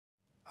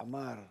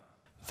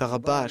The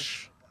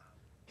Rabash,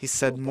 he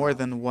said more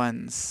than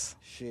once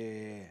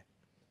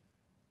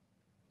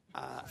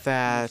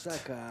that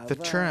the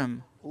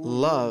term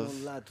love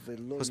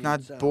was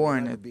not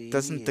born, it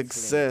doesn't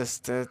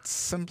exist, it's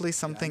simply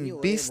something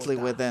beastly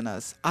within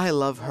us. I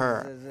love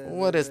her.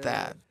 What is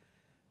that?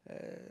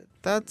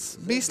 That's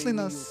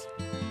beastliness.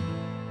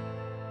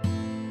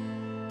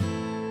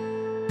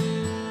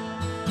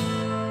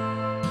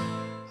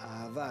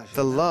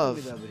 The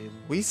love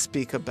we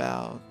speak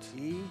about,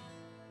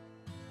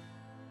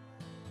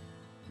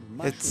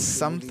 it's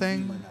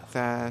something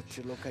that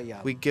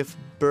we give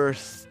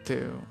birth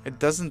to. It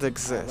doesn't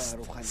exist,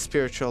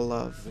 spiritual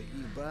love.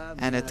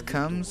 And it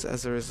comes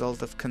as a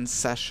result of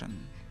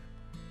concession,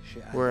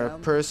 where a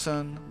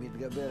person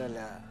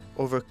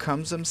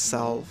overcomes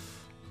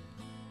himself.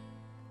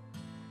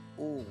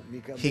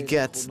 He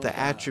gets the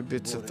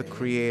attributes of the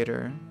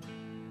Creator.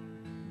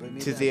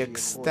 To the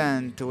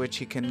extent to which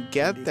he can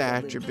get the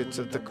attributes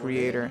of the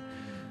Creator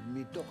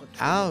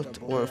out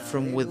or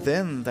from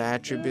within the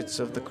attributes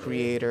of the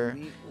Creator,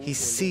 he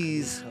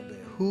sees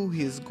who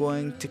he is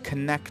going to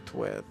connect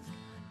with.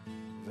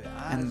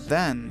 And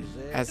then,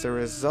 as a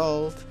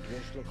result,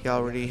 he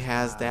already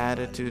has the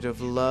attitude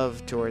of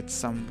love towards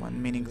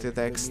someone, meaning to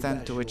the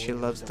extent to which he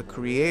loves the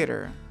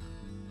Creator.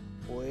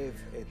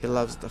 He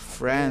loves the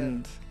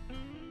friend,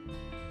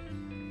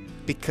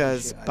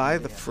 because by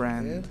the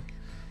friend,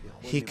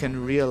 he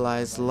can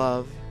realize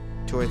love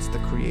towards the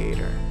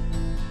Creator.